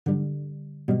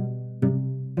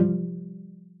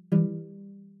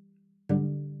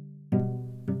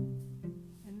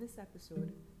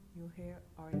episode, you'll hear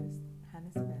artist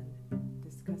Hannes Bend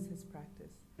discuss his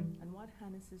practice and what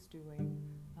Hannes is doing.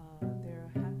 There are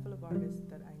a handful of artists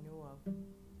that I know of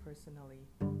personally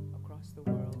across the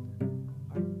world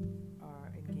are,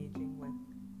 are engaging with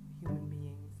human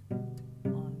beings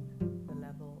on the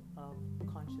level of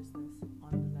consciousness,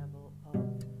 on the level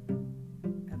of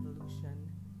evolution,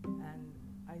 and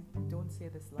I don't say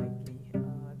this lightly.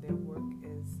 Their work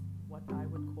is what I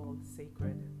would call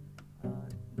sacred.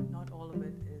 Not all of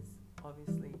it is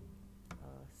obviously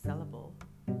sellable,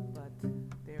 but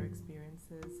their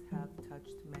experiences have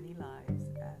touched many lives,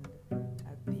 and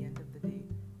at the end of the day,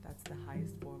 that's the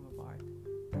highest form of art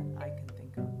that I can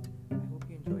think of. I hope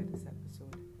you enjoyed this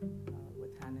episode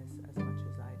with Hannes as much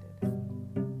as I did.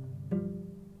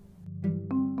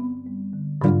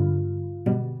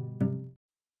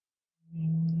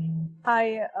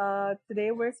 Hi,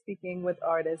 today we're speaking with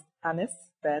artist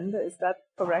Hannes Bend. Is that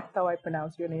correct how I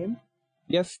pronounce your name?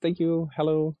 Yes, thank you.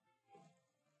 Hello.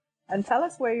 And tell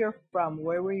us where you're from.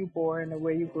 Where were you born and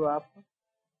where you grew up?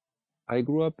 I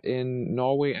grew up in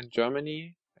Norway and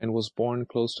Germany and was born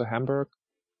close to Hamburg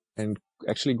and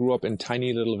actually grew up in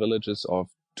tiny little villages of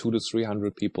 200 to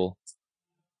 300 people.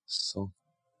 So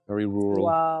very rural.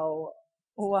 Wow.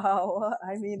 Wow.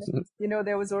 I mean,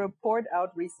 there was a report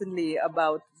out recently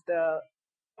about the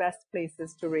best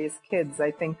places to raise kids.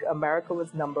 I think America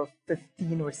was number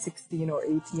 15 or 16 or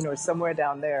 18 or somewhere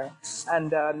down there.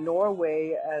 And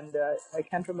Norway and I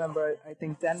can't remember, I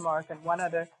think Denmark and one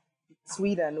other,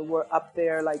 Sweden, were up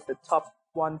there like the top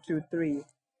one, two, three.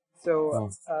 So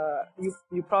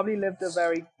you probably lived a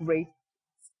very great,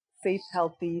 safe,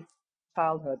 healthy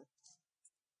childhood.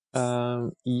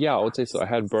 Yeah, I would say so. I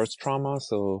had birth trauma,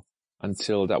 so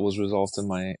until that was resolved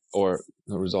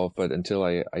not resolved, but until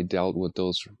I dealt with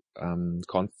those,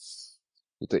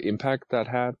 with the impact that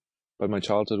had. But my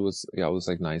childhood was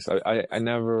like nice. I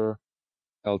never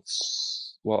felt,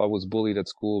 I was bullied at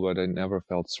school, but I never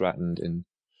felt threatened in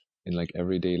like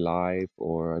everyday life,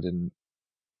 or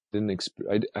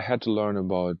I had to learn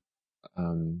about,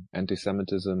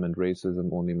 anti-Semitism and racism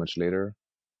only much later.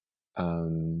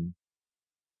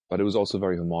 But it was also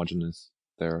very homogenous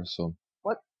there. So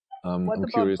What I'm about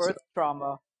curious. birth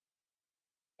trauma?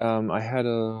 I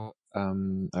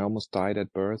almost died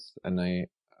at birth, and I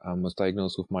was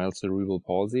diagnosed with mild cerebral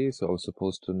palsy. So I was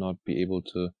supposed to not be able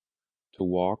to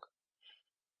walk.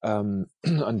 But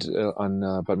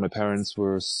my parents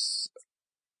were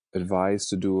advised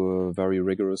to do a very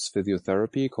rigorous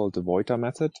physiotherapy called the Voita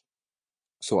method,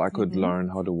 so I could learn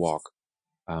how to walk.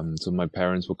 So my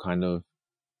parents were kind of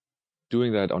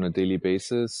doing that on a daily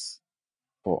basis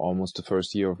for almost the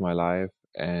first year of my life,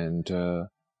 and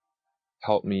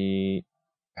help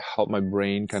my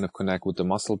brain kind of connect with the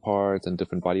muscle parts and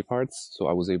different body parts. So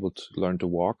I was able to learn to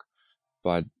walk,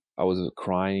 but I was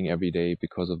crying every day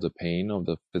because of the pain of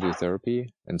the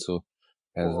physiotherapy. And so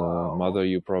as a mother,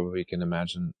 you probably can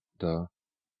imagine how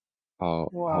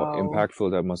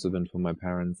impactful that must have been for my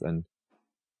parents. And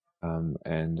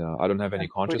I don't have any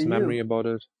conscious memory about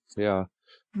it. Yeah.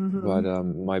 But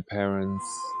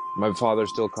my father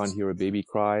still can't hear a baby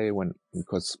cry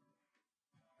because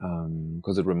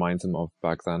it reminds him of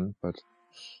back then. But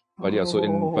yeah,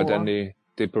 but then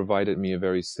they provided me a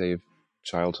very safe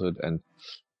childhood and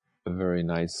a very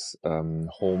nice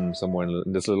home somewhere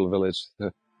in this little village.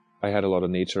 I had a lot of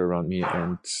nature around me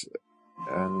and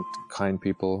kind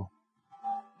people.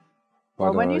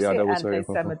 But when you say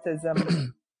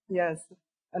anti-Semitism, yes.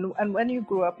 And when you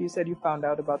grew up, you said you found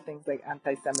out about things like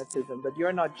anti-Semitism, but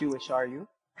you're not Jewish, are you?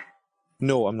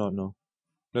 No, I'm not. No,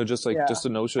 just the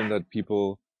notion that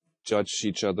people judge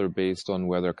each other based on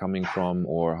where they're coming from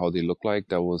or how they look like.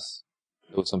 That was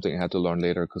something I had to learn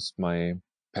later, because my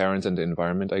parents and the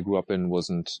environment I grew up in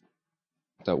wasn't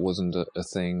a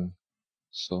thing.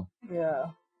 So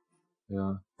yeah.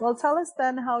 Well, tell us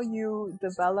then how you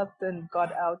developed and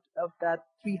got out of that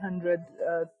 300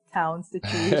 town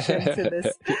situation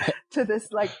to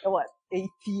this like what 18?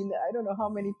 I don't know how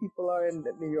many people are in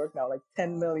New York now, like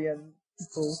 10 million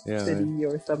people city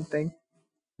or something.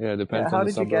 Yeah, it depends on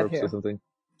the suburbs or something.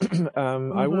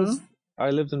 I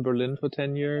lived in Berlin for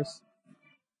 10 years.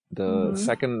 The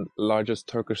second largest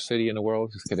Turkish city in the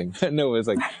world. Just kidding. No, it's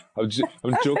like, I'm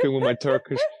joking with my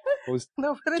Turkish. I was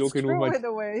joking with my, by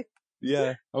the way.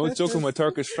 Yeah, I was joking with my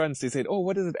Turkish friends. They said, "Oh,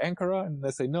 what is it, Ankara?" And I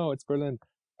say, "No, it's Berlin."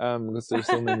 Because there's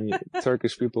so many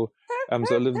Turkish people.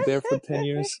 So I lived there for 10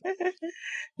 years.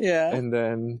 Yeah. And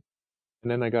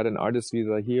then I got an artist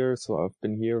visa here, so I've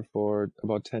been here for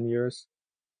about 10 years.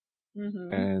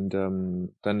 And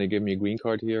then they gave me a green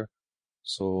card here,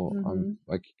 so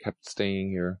I kept staying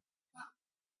here.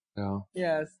 Yeah.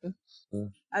 Yes.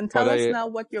 And But tell us now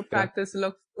what your practice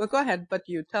looks. Well, go ahead, but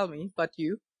you tell me, but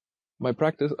you. My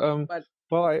practice, But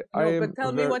well, I no, am but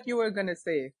tell me very, what you were gonna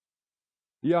say.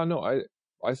 yeah, no,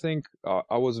 I think,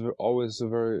 I was always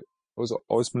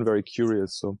been very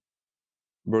curious. So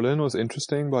Berlin was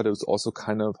interesting, but it was also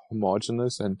kind of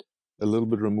homogeneous and a little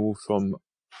bit removed from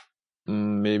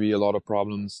maybe a lot of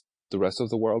problems the rest of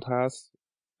the world has.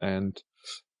 And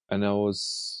I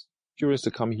was curious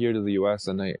to come here to the US,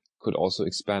 and I could also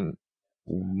expand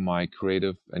my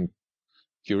creative and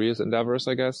curious endeavors,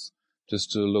 I guess,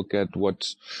 just to look at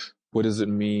what does it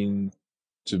mean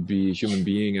to be a human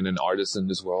being and an artist in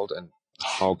this world, and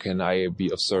how can I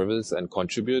be of service and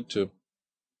contribute to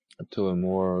a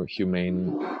more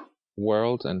humane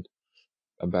world and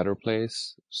a better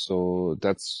place. So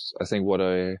that's, I think, what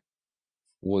I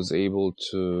was able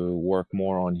to work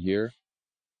more on here.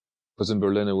 Because in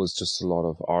Berlin, it was just a lot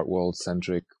of art world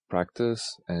centric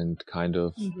practice and kind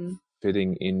of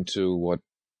fitting into what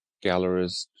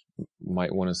gallerists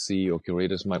might want to see or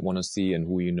curators might want to see and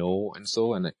who you know and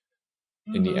so. And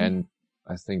in the end,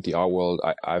 I think the art world,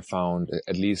 I found,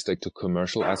 at least like the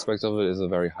commercial aspect of it, is a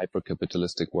very hyper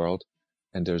capitalistic world.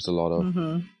 And there's a lot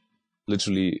of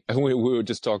literally, we were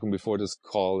just talking before this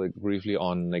call, like briefly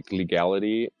on like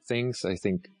legality things. I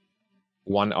think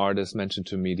one artist mentioned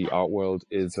to me the art world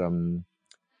is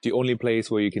the only place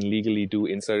where you can legally do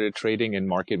insider trading and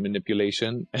market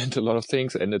manipulation and a lot of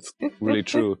things, and it's really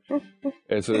true.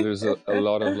 And so there's a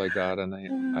lot of like that,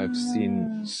 and I've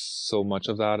seen so much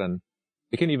of that, and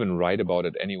you can even write about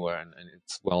it anywhere, and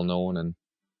it's well known,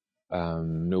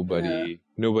 and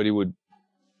nobody would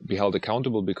be held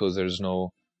accountable because there's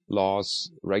no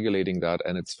laws regulating that,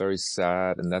 and it's very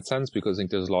sad in that sense, because I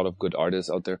think there's a lot of good artists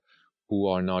out there who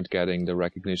are not getting the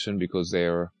recognition because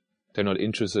they're not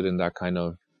interested in that kind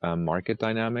of market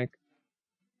dynamic.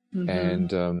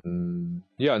 And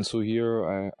and so here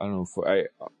I don't know,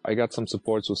 I got some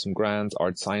supports with some grants,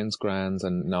 art science grants,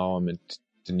 and now I'm at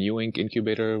the New Ink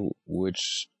Incubator,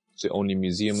 which is the only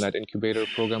museum-led incubator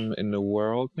program in the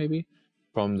world, maybe,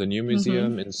 from the New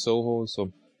Museum in Soho.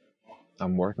 So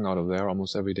I'm working out of there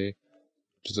almost every day,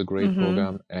 which is a great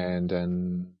program. And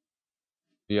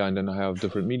then I have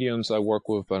different mediums I work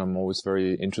with, but I'm always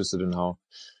very interested in how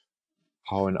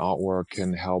an artwork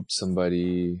can help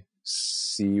somebody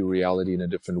see reality in a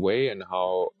different way, and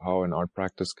how an art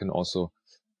practice can also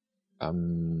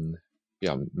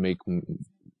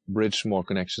bridge more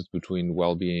connections between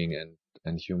well-being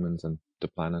and humans and the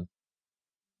planet.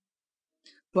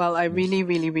 Well, I really,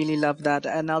 really, really love that.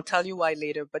 And I'll tell you why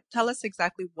later, but tell us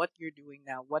exactly what you're doing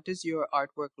now. What does your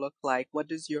artwork look like? What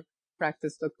does your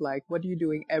practice look like? What are you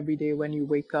doing every day when you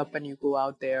wake up and you go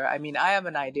out there? I mean, I have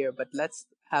an idea, but let's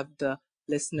have the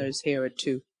listeners hear it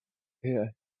too. Yeah.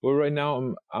 Well, right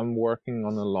now I'm working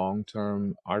on a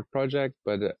long-term art project,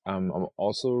 but I'm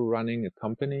also running a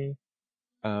company.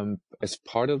 As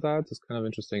part of that, it's kind of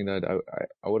interesting that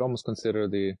I would almost consider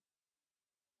the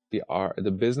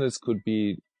business could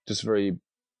be just very,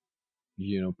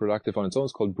 productive on its own.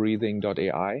 It's called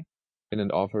breathing.ai, and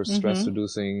it offers stress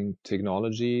reducing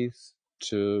technologies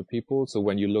to people. So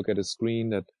when you look at a screen,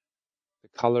 that the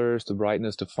colors, the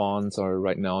brightness, the fonts are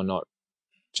right now not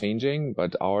changing,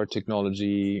 but our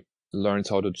technology learns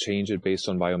how to change it based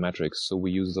on biometrics. So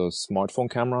we use a smartphone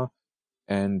camera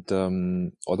and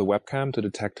or the webcam to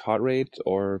detect heart rate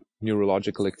or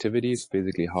neurological activities,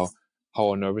 basically how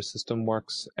our nervous system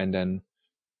works, and then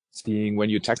seeing when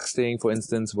you're texting, for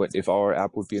instance, what if our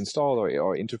app would be installed or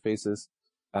our interfaces,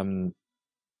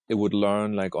 it would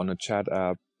learn, like on a chat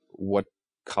app, what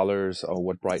colors or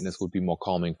what brightness would be more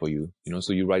calming for you.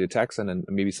 So you write a text, and then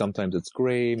maybe sometimes it's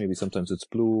gray, maybe sometimes it's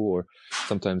blue, or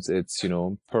sometimes it's,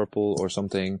 purple or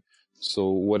something. So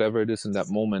whatever it is in that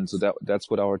moment. So that's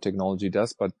what our technology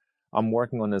does. But I'm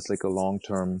working on this like a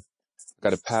long-term,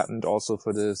 got a patent also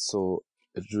for this. So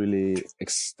it's really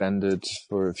extended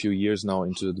for a few years now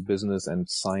into the business and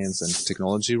science and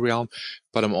technology realm.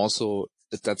 But I'm also,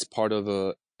 that's part of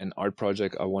an art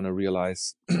project I want to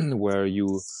realize where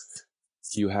you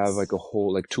have like a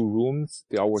whole, like 2 rooms.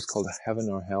 The art was called Heaven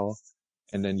or Hell.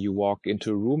 And then you walk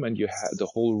into a room, and the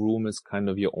whole room is kind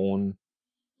of your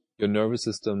nervous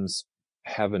system's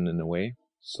heaven in a way.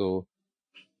 So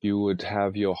you would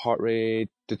have your heart rate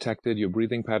detected, your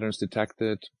breathing patterns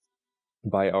detected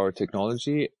by our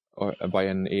technology, or by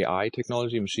an AI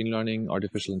technology, machine learning,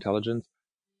 artificial intelligence.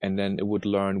 And then it would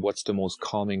learn what's the most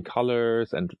calming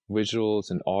colors and visuals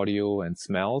and audio and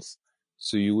smells.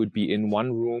 So you would be in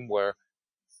one room where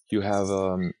you have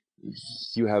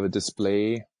a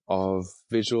display of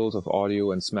visuals, of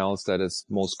audio and smells that is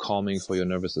most calming for your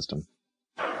nervous system.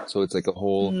 So it's like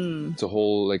it's a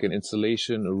whole, like an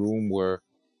installation, a room where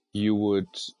you would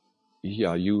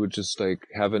just like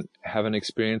have an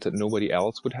experience that nobody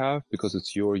else would have, because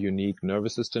it's your unique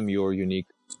nervous system, your unique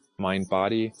mind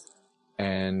body.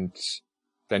 And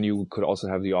then you could also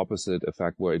have the opposite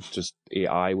effect, where it's just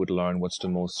AI would learn what's the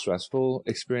most stressful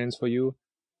experience for you,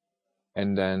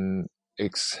 and then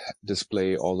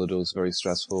display all of those very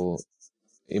stressful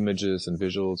images and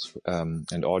visuals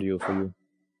and audio for you.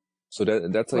 So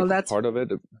that's like part of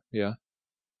it. Yeah.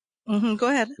 Go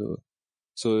ahead.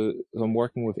 So I'm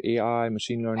working with AI,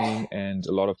 machine learning, and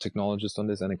a lot of technologists on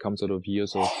this, and it comes out of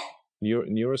years of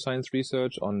neuroscience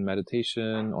research on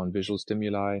meditation, on visual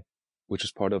stimuli, which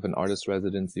is part of an artist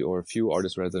residency, or a few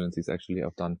artist residencies actually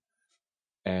I've done.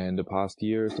 And the past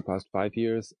 5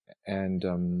 years,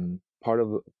 and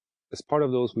as part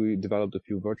of those, we developed a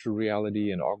few virtual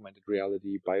reality and augmented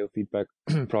reality biofeedback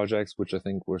projects, which I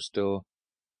think were still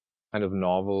kind of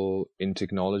novel in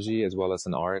technology as well as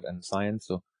in art and science.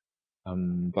 So,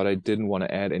 but I didn't want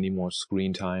to add any more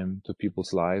screen time to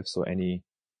people's lives, so any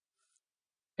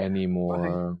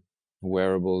more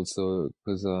wearables. So,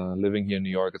 because living here in New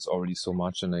York, it's already so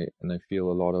much, and I feel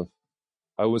a lot of.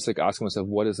 I always like asking myself,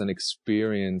 what is an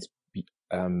experience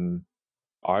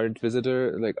art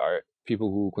visitor, like art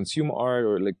people who consume art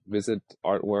or like visit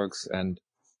artworks and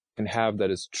can have,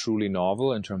 that is truly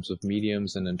novel in terms of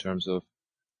mediums and in terms of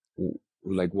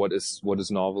like what is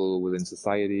novel within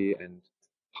society, and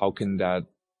how can that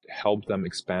help them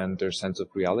expand their sense of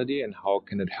reality, and how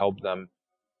can it help them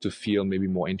to feel maybe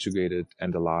more integrated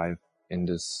and alive in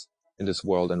this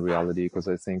world and reality. Because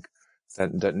I think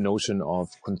that notion of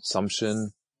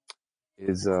consumption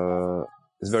is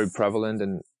very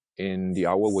prevalent in the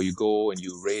hour where you go and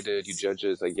you rate it, you judge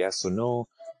it, like yes or no,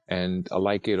 and I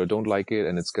like it or don't like it,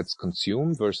 and it gets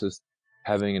consumed, versus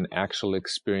having an actual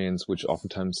experience, which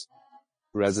oftentimes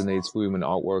resonates with in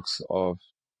artworks of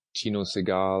Tino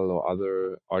Segal or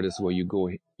other artists, where you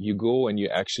go and you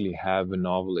actually have a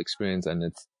novel experience,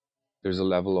 and there's a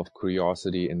level of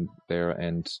curiosity in there,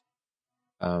 and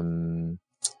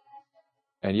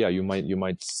yeah, you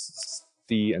might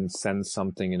see and sense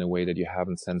something in a way that you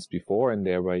haven't sensed before, and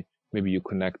thereby maybe you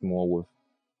connect more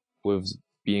with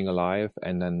being alive,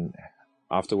 and then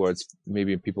afterwards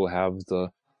maybe people have the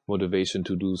motivation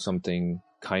to do something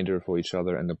kinder for each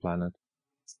other and the planet.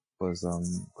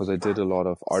 Because I did a lot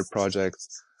of art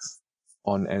projects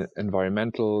on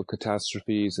environmental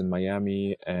catastrophes in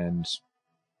Miami, and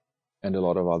a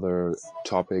lot of other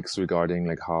topics regarding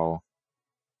like how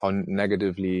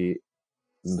negatively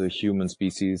the human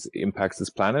species impacts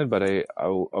this planet. But I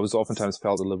was oftentimes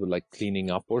felt a little bit like cleaning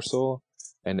up or so,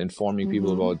 and informing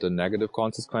people about the negative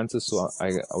consequences. So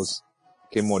I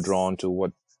became more drawn to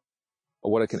what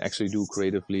I can actually do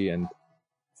creatively, and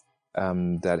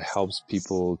that helps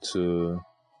people to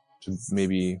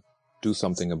maybe do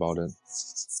something about it.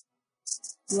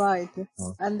 Right.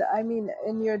 And I mean,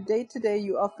 in your day-to-day,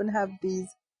 you often have these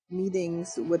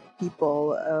meetings with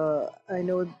people. I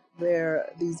know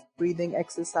these breathing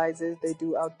exercises they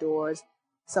do outdoors,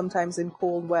 sometimes in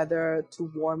cold weather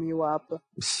to warm you up,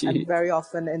 and very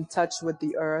often in touch with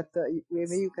the earth.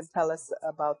 Maybe you can tell us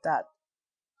about that.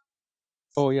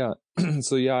 Oh yeah.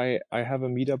 So yeah, I have a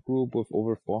meetup group with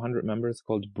over 400 members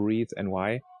called Breathe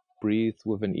NY, Breathe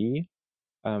with an E.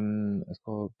 It's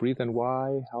called Breathe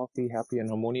NY, Healthy, Happy, and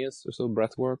Harmonious, or so,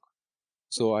 breath work.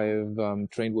 So I've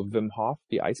trained with Wim Hof,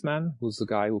 the Iceman, who's the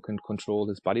guy who can control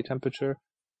his body temperature.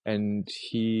 And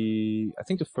I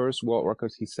think the first world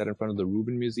record he set in front of the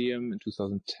Rubin Museum in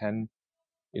 2010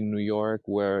 in New York,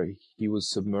 where he was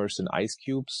submerged in ice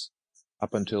cubes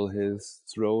up until his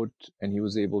throat, and he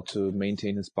was able to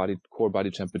maintain his core body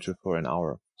temperature for an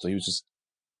hour. So he was just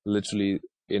literally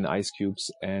in ice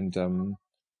cubes, and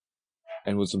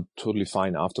was totally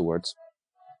fine afterwards.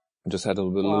 Just had a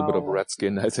little bit of red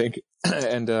skin, I think.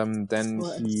 And then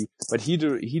he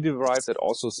derived that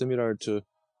also similar to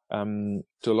a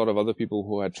lot of other people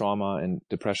who had trauma and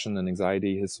depression and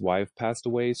anxiety. His wife passed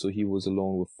away, so he was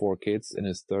alone with 4 kids in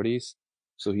his 30s.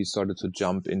 So he started to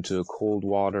jump into cold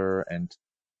water and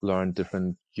learn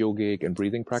different yogic and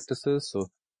breathing practices. So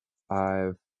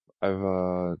I've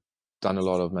done a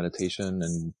lot of meditation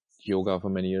and yoga for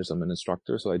many years. I'm an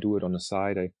instructor, so I do it on the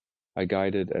side. I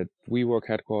guided at WeWork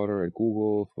headquarters, at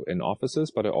Google, in offices,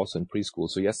 but I also in preschool.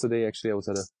 So yesterday, actually, I was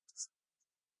at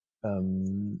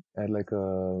like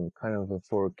a kind of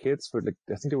for kids, for like,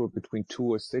 I think they were between 2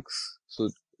 or 6. So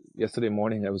yesterday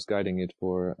morning, I was guiding it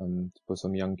for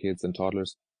some young kids and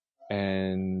toddlers.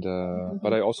 And,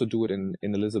 but I also do it in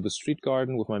Elizabeth Street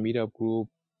Garden with my meetup group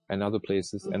and other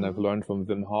places. And I've learned from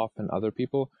Wim Hof and other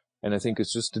people. And I think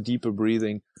it's just the deeper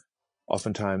breathing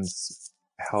oftentimes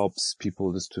helps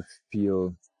people just to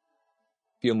feel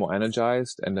more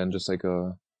energized, and then just like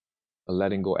a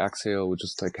letting go exhale would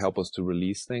just like help us to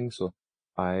release things. So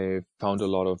I found a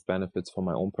lot of benefits for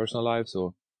my own personal life.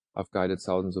 So I've guided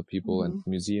thousands of people and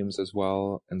museums as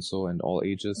well, and all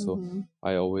ages. So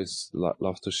I always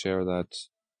love to share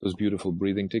those beautiful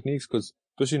breathing techniques, because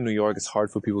especially in New York, it's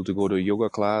hard for people to go to a yoga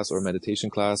class or a meditation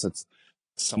class. It's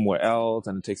somewhere else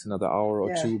and it takes another hour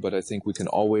or two. But I think we can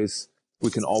always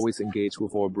engage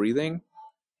with our breathing.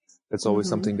 It's always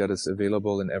something that is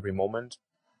available in every moment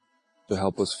to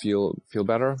help us feel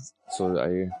better. So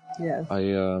I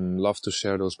love to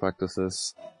share those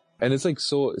practices, and it's like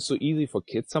so easy for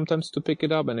kids sometimes to pick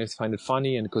it up, and I find it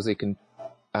funny, and because they can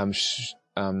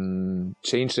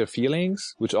change their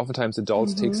feelings, which oftentimes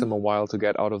adults takes them a while to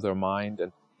get out of their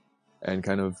mind and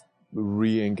kind of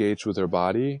re-engage with their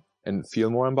body and feel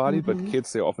more embodied. But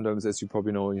kids, they oftentimes, as you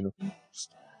probably know,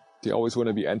 they always want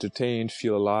to be entertained,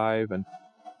 feel alive,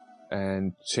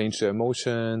 and change their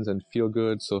emotions and feel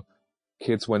good. So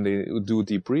kids, when they do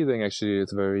deep breathing, actually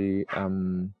it's very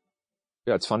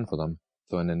it's fun for them.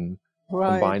 So, and then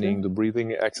combining the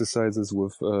breathing exercises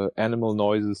with animal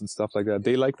noises and stuff like that,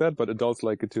 they like that, but adults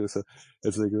like it too. So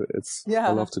it's like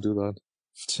I love to do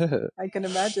that. I can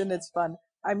imagine it's fun.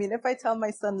 I mean, if I tell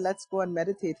my son, let's go and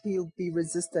meditate, he'll be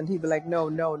resistant. He'll be like,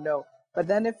 no. But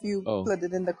then if you put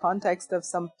it in the context of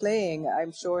some playing,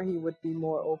 I'm sure he would be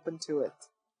more open to it.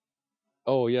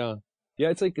 Oh, yeah. Yeah,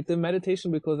 it's like the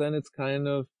meditation, because then it's kind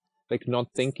of like not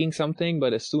thinking something,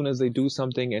 but as soon as they do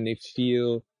something and they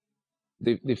feel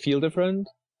different,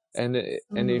 and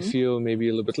they feel maybe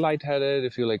a little bit lightheaded, they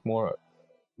feel like more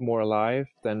alive,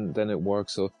 then it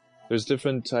works. So there's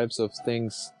different types of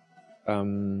things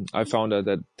I found out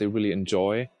that they really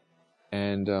enjoy,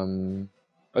 and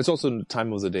it's also the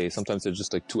time of the day. Sometimes they're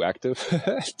just like too active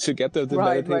to get them to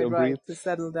meditate or breathe, to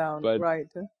settle down.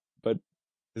 But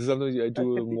sometimes I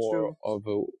do more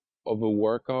of a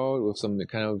workout with some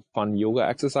kind of fun yoga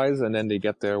exercise, and then they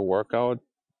get their workout,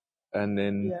 and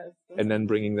then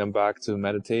bringing them back to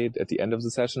meditate at the end of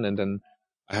the session. And then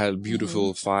I had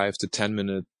beautiful 5 to 10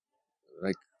 minute,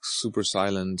 like super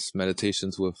silent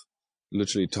meditations with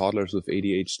literally toddlers with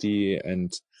ADHD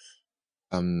and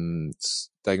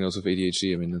diagnosed with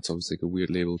ADHD. I mean, it's obviously like a weird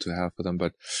label to have for them,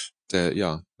 but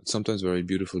it's sometimes very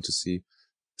beautiful to see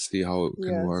how it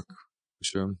can work.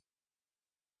 Sure.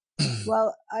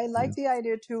 Well, I like the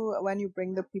idea too when you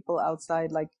bring the people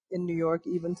outside, like in New York,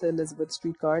 even to Elizabeth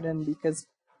Street Garden, because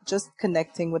just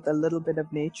connecting with a little bit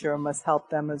of nature must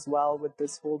help them as well with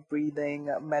this whole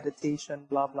breathing, meditation,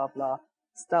 blah, blah, blah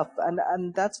stuff.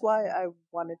 And that's why I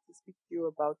wanted to speak to you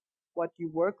about what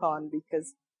you work on,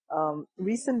 because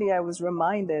recently I was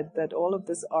reminded that all of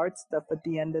this art stuff at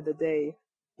the end of the day,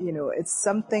 it's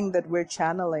something that we're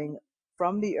channeling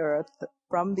from the earth,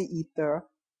 from the ether,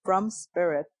 from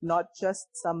spirit, not just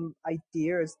some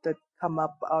ideas that come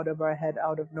up out of our head,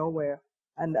 out of nowhere.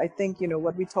 And I think,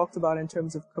 what we talked about in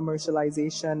terms of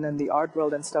commercialization and the art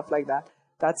world and stuff like that,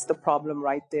 that's the problem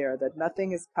right there, that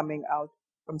nothing is coming out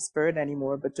from spirit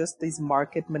anymore, but just these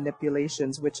market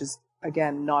manipulations, which is,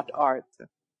 again, not art.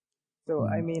 So,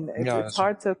 I mean, it's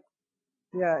hard to,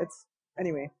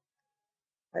 anyway,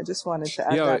 I just wanted to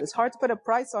add that. It's hard to put a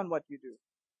price on what you do.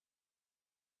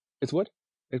 It's what?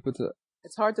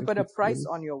 It's hard to put a price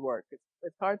on your work.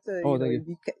 It's hard to,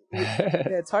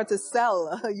 it's hard to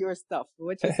sell your stuff,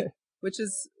 which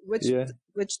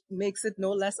makes it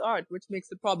no less art, which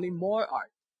makes it probably more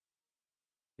art.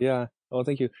 Yeah. Oh,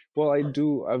 thank you. Well, I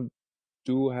do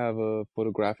have a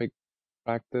photographic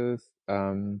practice.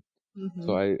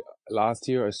 So last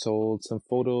year I sold some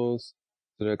photos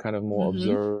that are kind of more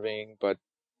observing, but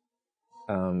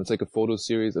it's like a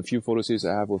few photo series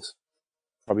I have with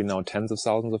probably now tens of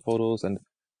thousands of photos, and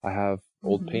I have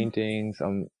old paintings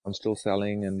I'm still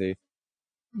selling, and they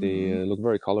look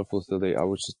very colorful. So they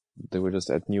were just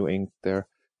at New Ink there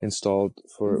installed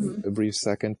for a brief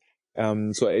second.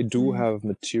 So I do have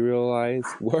materialized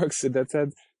works in that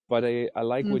sense, but I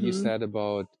like what you said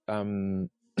about the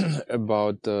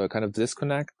kind of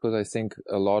disconnect, because I think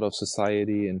a lot of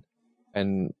society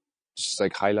and just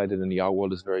like highlighted in the art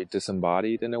world is very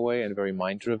disembodied in a way and very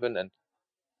mind driven, and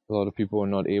a lot of people are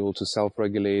not able to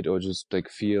self-regulate or just like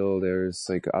feel there's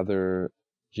like other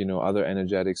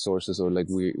energetic sources, or like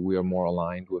we are more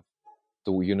aligned with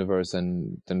the universe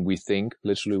than we think.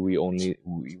 Literally, we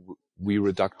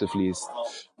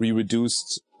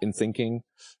reduced in think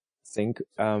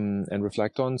and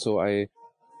reflect on. So I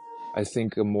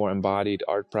think a more embodied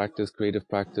art practice, creative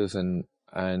practice, and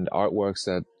artworks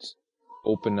that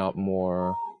open up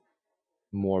more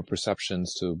broader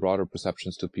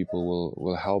perceptions to people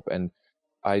will help. And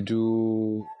I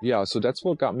do, so that's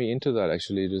what got me into that,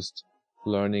 actually, just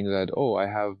learning that, I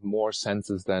have more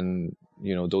senses than,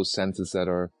 those senses that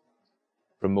are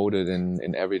promoted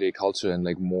in everyday culture, and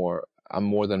I'm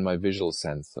more than my visual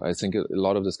sense. I think a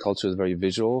lot of this culture is very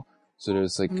visual. So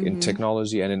there's in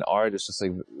technology and in art, it's just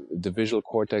the visual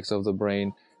cortex of the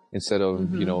brain, instead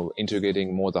of,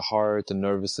 integrating more the heart, the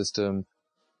nervous system.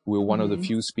 We're one of the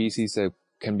few species that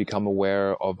can become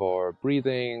aware of our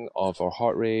breathing, of our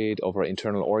heart rate, of our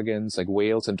internal organs, like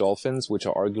whales and dolphins, which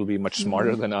are arguably much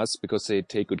smarter than us because they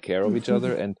take good care of each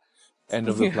other. And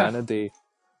of the planet,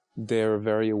 they're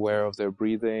very aware of their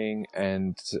breathing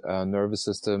and nervous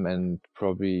system, and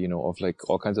probably, of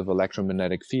all kinds of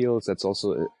electromagnetic fields. That's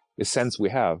also a sense we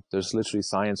have. There's literally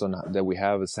science on that we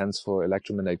have a sense for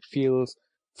electromagnetic fields,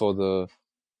 for the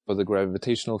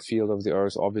gravitational field of the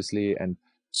Earth, obviously, and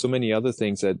so many other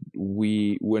things that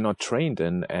we're not trained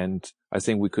in. And I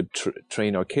think we could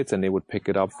train our kids and they would pick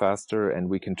it up faster, and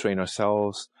we can train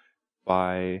ourselves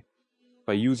by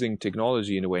using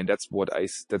technology in a way. And that's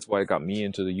why it got me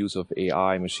into the use of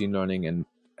AI, machine learning,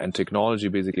 and technology.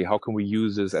 Basically, how can we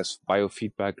use this as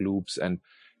biofeedback loops and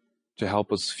to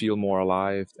help us feel more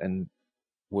alive and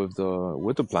with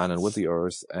the planet, with the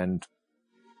Earth. And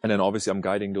then obviously I'm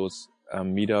guiding those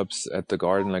meetups at the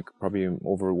garden, probably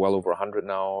well over 100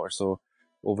 now or so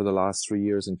over the last 3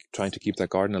 years, and trying to keep that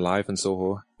garden alive in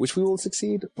Soho, which we will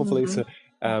succeed, hopefully. So,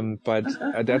 but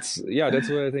that's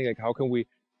what I think, how can we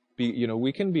be,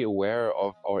 we can be aware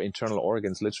of our internal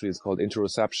organs. Literally, it's called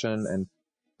interoception, and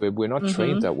we're not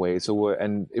trained that way. So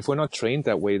and if we're not trained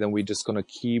that way, then we're just going to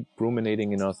keep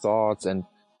ruminating in our thoughts and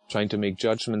trying to make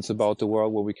judgments about the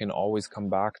world, where we can always come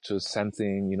back to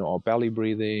sensing, our belly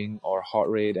breathing, our heart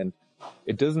rate. And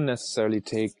it doesn't necessarily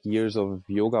take years of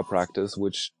yoga practice,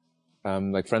 which,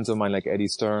 friends of mine like Eddie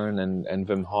Stern and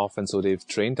Wim Hof, and so they've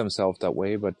trained themselves that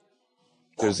way. But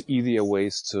there's easier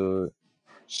ways to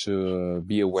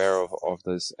be aware of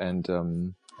this,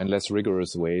 and less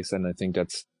rigorous ways. And I think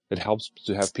it helps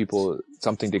to have people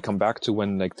something they come back to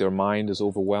when their mind is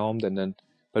overwhelmed. And then,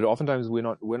 but oftentimes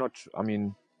we're not. I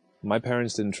mean, my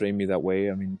parents didn't train me that way.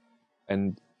 I mean,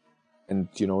 and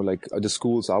the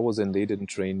schools I was in, they didn't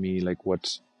train me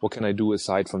what can I do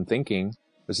aside from thinking.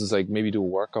 This is maybe do a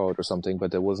workout or something,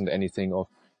 but there wasn't anything of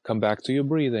come back to your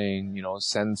breathing,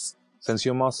 sense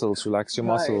your muscles, relax your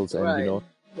muscles, and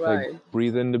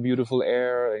breathe in the beautiful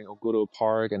air, go to a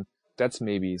park. And that's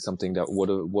maybe something that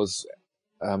was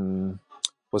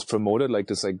promoted,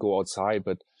 this go outside,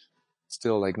 but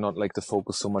still not to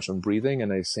focus so much on breathing.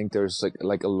 And I think there's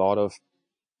a lot of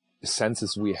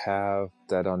senses we have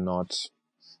that are not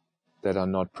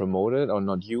promoted or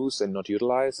not used and not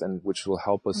utilized, and which will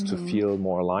help us to feel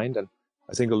more aligned. And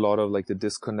I think a lot of the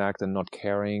disconnect and not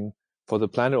caring for the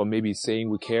planet, or maybe saying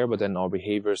we care, but then our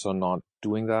behaviors are not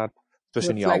doing that.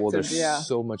 Especially in the art world,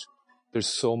 there's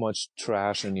so much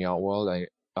trash in the art world. I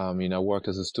worked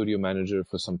as a studio manager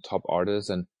for some top artists,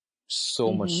 and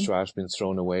so much trash being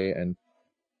thrown away, and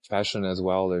fashion as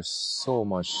well. There's so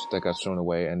much that got thrown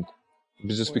away, and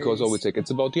just because always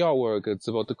it's about the artwork, it's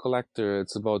about the collector,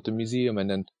 it's about the museum, and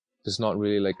then there's not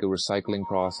really a recycling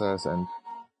process and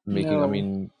making. No. I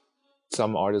mean,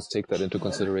 some artists take that into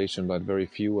consideration, but very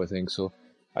few, I think. So,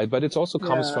 but it also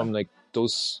comes from the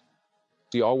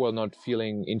art world not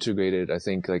feeling integrated. I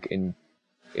think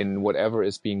in whatever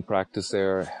is being practiced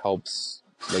there helps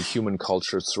human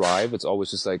culture thrive. It's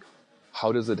always just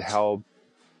how does it help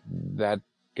that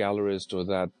gallerist or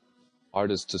that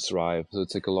artist to thrive? So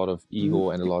it's a lot of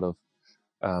ego and a lot of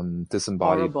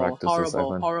disembodied practices.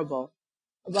 Horrible.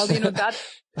 Well, that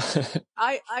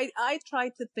I try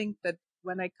to think that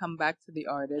when I come back to the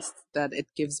artist, that it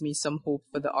gives me some hope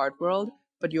for the art world.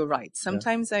 But you're right.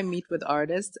 Sometimes I meet with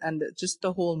artists, and just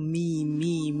the whole me.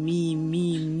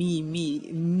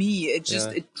 It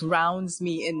just it drowns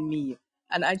me in me,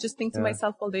 and I just think to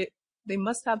myself, well, they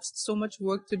must have so much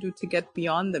work to do to get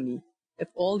beyond the me. If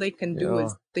all they can do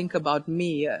is think about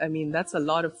me, I mean, that's a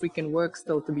lot of freaking work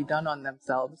still to be done on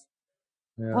themselves.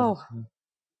 Yeah. Oh,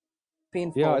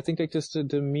 painful. Yeah, I think just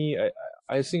to me,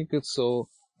 I think it's so.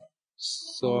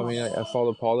 I mean, I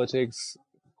follow politics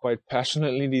quite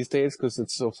passionately these days because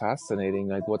it's so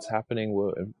fascinating, what's happening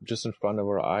just in front of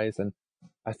our eyes. And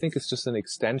I think it's just an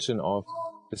extension of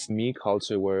this me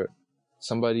culture where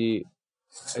somebody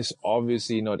is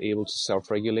obviously not able to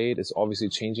self-regulate, is obviously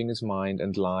changing his mind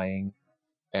and lying,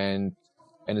 and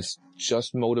is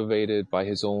just motivated by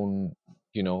his own,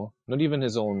 not even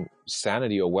his own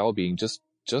sanity or well-being, just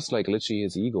literally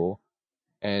his ego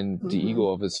and the ego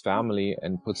of his family,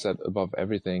 and puts that above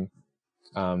everything.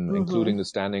 including the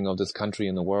standing of this country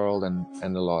in the world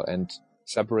and a lot, and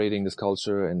separating this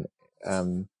culture and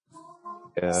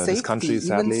this country,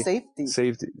 sadly,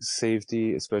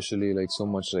 safety, especially like so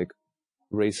much like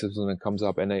racism that comes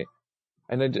up, and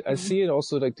I see it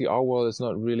also like the art world is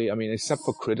not really, I mean, except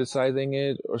for criticizing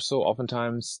it or so,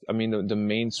 oftentimes, I mean, the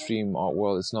mainstream art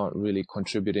world is not really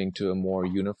contributing to a more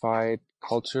unified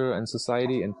culture and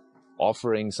society and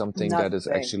offering something that is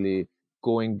actually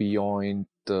going beyond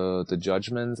the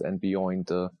judgments and beyond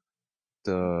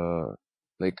the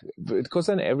like, because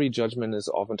then every judgment is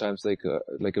oftentimes like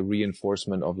a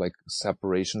reinforcement of like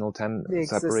separating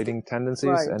tendencies.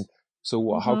 Right. And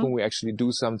so how can we actually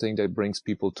do something that brings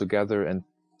people together? And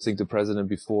I think the president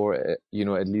before, you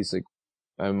know, at least like,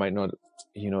 I might not,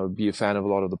 you know, be a fan of a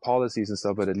lot of the policies and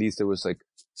stuff, but at least there was like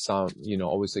some, you know,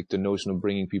 always like the notion of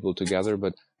bringing people together.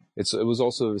 But it was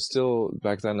also still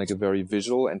back then like a very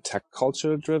visual and tech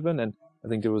culture driven. And I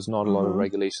think there was not a lot of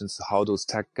regulations how those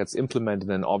tech gets implemented.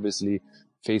 And obviously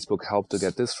Facebook helped to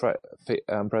get this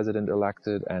president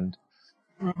elected, and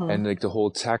like the whole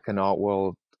tech and art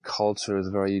world culture is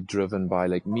very driven by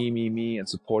like me and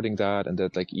supporting that and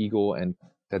that like ego and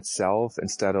that self,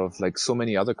 instead of like so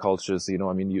many other cultures. You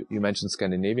know, I mean, you mentioned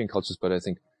Scandinavian cultures, but I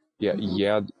think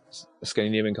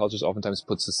Scandinavian cultures oftentimes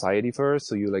put society first.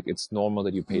 So you like, it's normal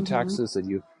that you pay taxes,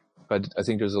 but I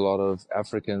think there's a lot of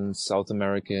African, South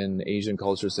American, Asian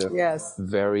cultures that that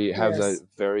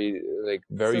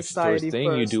very society first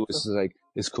thing you do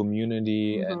is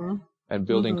community and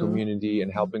building community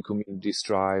and helping communities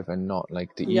strive, and not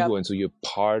like the ego. And so you're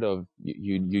part of,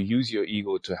 you use your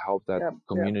ego to help that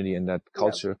community and that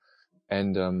culture.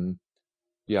 And, and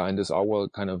this art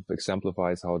world kind of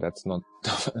exemplifies how that's not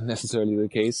necessarily the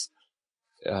case.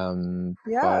 But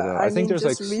I think there's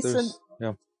like,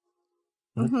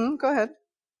 Go ahead.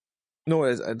 No,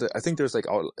 I think there's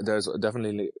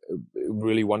definitely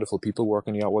really wonderful people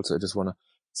working in the art world. So I just want to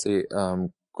say,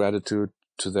 gratitude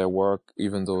to their work,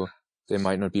 even though they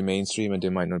might not be mainstream and they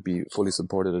might not be fully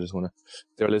supported. I just want to,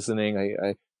 if they're listening,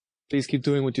 I please keep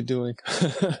doing what you're doing.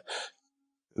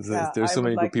 There's so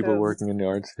many good people working in the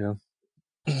arts. Yeah.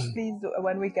 Please,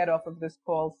 when we get off of this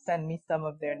call, send me some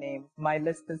of their names. My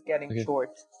list is getting short.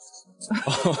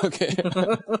 Okay.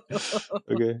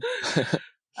 Okay.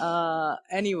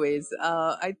 Anyways,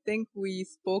 I think we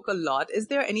spoke a lot. Is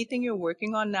there anything you're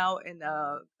working on now in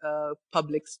a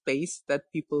public space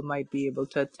that people might be able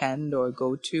to attend or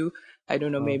go to? I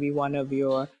don't know, maybe one of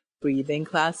your breathing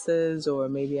classes, or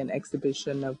maybe an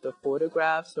exhibition of the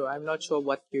photographs, or I'm not sure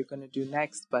what you're going to do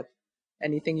next, but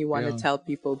anything you want to tell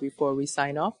people before we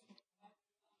sign off?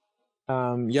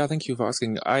 Thank you for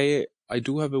asking. I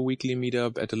do have a weekly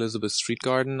meetup at Elizabeth Street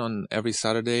Garden on every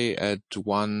Saturday at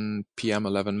 1 p.m.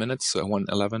 11 minutes, so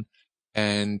 1:11.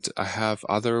 And I have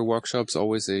other workshops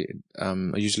always,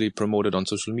 usually promoted on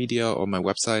social media or my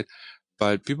website.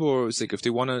 But people are always like, if they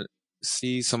want to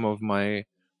see some of my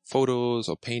photos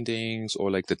or paintings or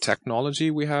like the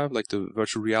technology we have, like the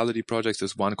virtual reality projects,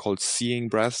 there's one called Seeing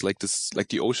Breath, like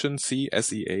the ocean,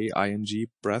 SEAING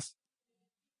breath.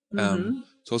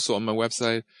 It's also on my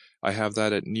website. I have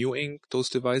that at New Ink, those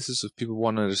devices. If people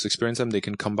want to just experience them, they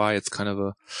can come by. It's kind of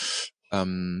a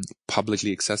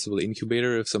publicly accessible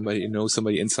incubator. If somebody knows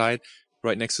somebody inside,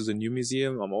 right next to the new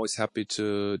museum, I'm always happy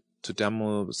to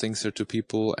demo things there to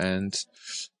people and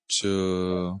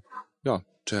to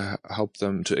help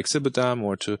them, to exhibit them,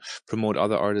 or to promote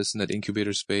other artists in that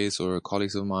incubator space, or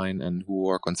colleagues of mine and who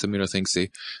work on similar things. They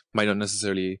might not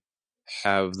necessarily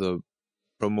have the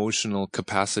promotional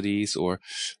capacities or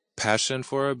passion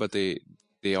for it, but they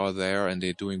are there and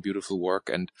they're doing beautiful work,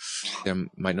 and they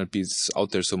might not be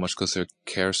out there so much because they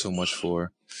care so much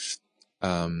for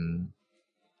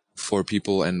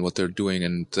people and what they're doing.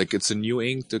 And like, it's a New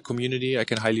Ink, the community I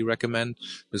can highly recommend.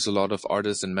 There's a lot of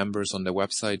artists and members on their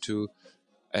website too.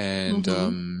 And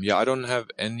I don't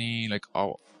have any like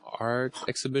art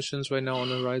exhibitions right now on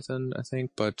the horizon, I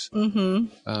think, but a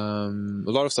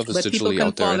lot of stuff is digitally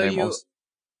out there. And I'm also,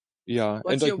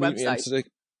 what's your website? It's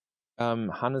like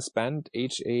Hannes Bend,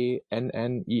 HANNES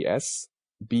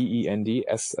BEND,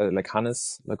 like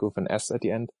Hannes, like with an S at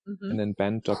the end, and then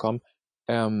bend.com.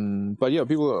 But yeah,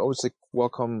 people are always like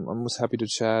welcome. I'm always happy to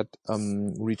chat.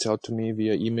 Reach out to me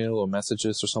via email or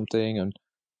messages or something, and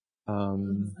I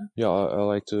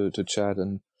like to chat,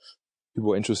 and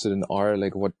people are interested in art,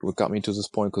 like what got me to this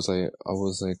point, because I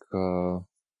was like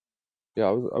I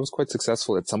was quite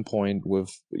successful at some point with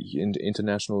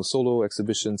international solo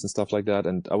exhibitions and stuff like that,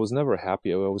 and I was never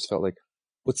happy. I always felt like,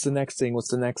 what's the next thing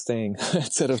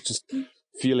instead of just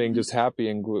feeling just happy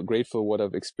and grateful what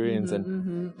I've experienced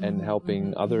and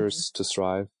helping others to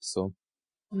strive. So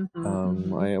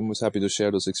I am always happy to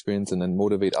share those experiences and then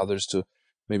motivate others to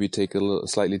maybe take a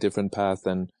slightly different path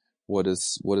than what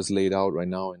is laid out right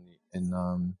now in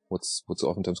what's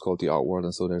oftentimes called the art world.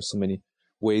 And so there's so many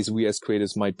ways we as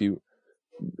creatives might be,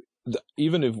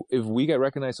 even if we get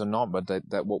recognized or not, but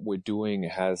that what we're doing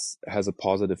has a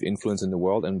positive influence in the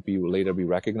world and later be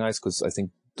recognized, because I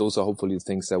think those are hopefully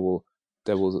things that will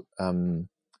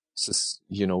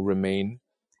remain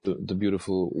the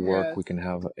beautiful work we can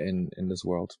have in this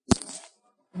world.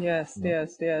 Yes.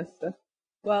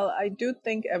 Well, I do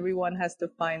think everyone has to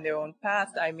find their own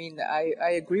path. I mean,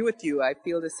 I agree with you. I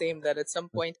feel the same, that at some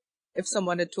point, if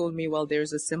someone had told me, well,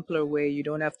 there's a simpler way, you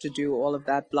don't have to do all of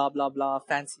that blah, blah, blah,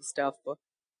 fancy stuff,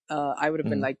 I would have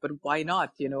been like, but why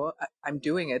not? You know, I'm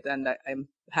doing it and I'm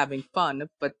having fun,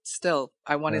 but still,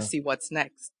 I want to see what's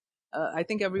next. I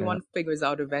think everyone figures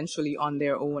out eventually on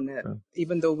their own,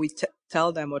 even though we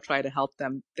tell them or try to help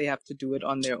them, they have to do it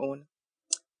on their own.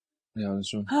 Yeah, that's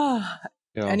true.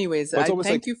 Anyways, I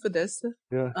thank you for this.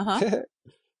 Yeah.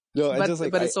 No,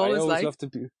 but it's always I love to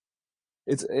be.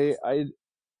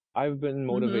 I've been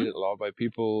motivated a lot by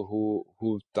people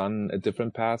who've done a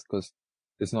different path, because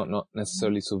it's not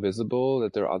necessarily so visible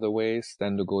that there are other ways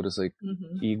than to go this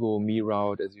ego me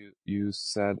route, as you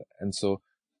said. And so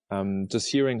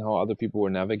just hearing how other people were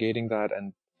navigating that,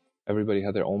 and everybody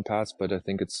had their own paths, but I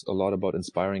think it's a lot about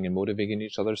inspiring and motivating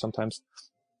each other sometimes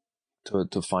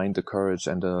to find the courage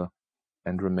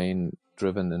and remain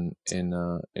driven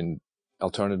in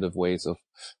alternative ways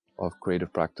of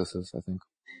creative practices, I think.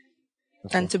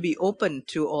 And to be open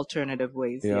to alternative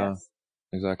ways. Yeah, yes.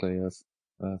 Exactly. Yes.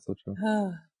 That's so true.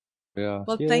 Yeah.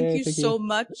 Well, thank you so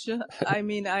much. I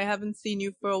mean, I haven't seen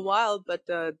you for a while, but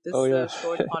this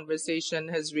short conversation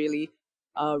has really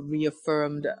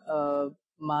reaffirmed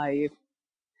my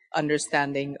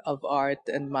understanding of art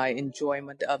and my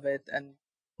enjoyment of it and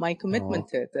my commitment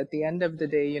to it. At the end of the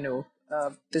day,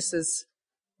 this is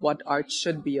what art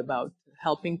should be about: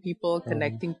 helping people,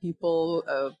 connecting people,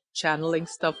 channeling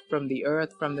stuff from the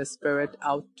earth, from the spirit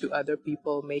out to other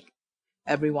people, make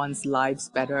everyone's lives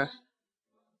better,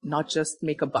 not just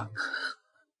make a buck.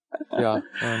 No,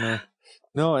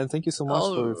 and thank you so much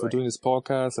for doing this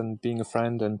podcast and being a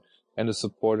friend and a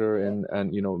supporter and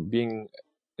being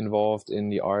involved in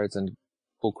the arts and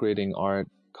co-creating art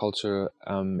culture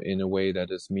in a way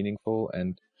that is meaningful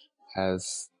and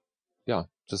has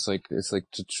it's like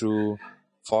the true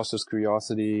fosters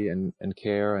curiosity and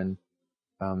care, and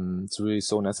it's really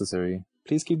so necessary.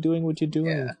 Please keep doing what you're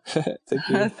doing. Thank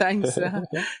you. Thanks.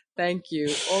 Thank you.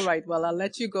 All right. Well, I'll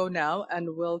let you go now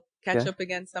and we'll catch up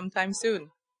again sometime soon.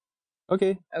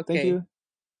 Okay. Thank you.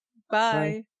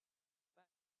 Bye.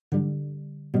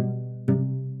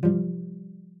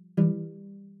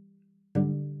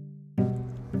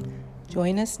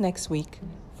 Join us next week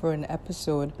for an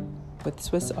episode with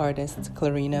Swiss artist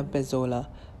Clarina Bezzola.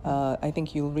 I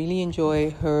think you'll really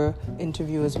enjoy her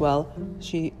interview as well.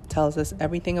 She tells us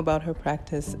everything about her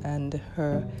practice and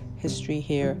her history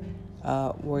here,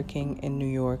 working in New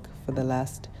York for the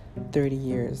last 30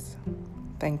 years.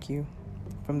 Thank you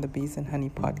from the Bees and Honey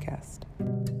podcast.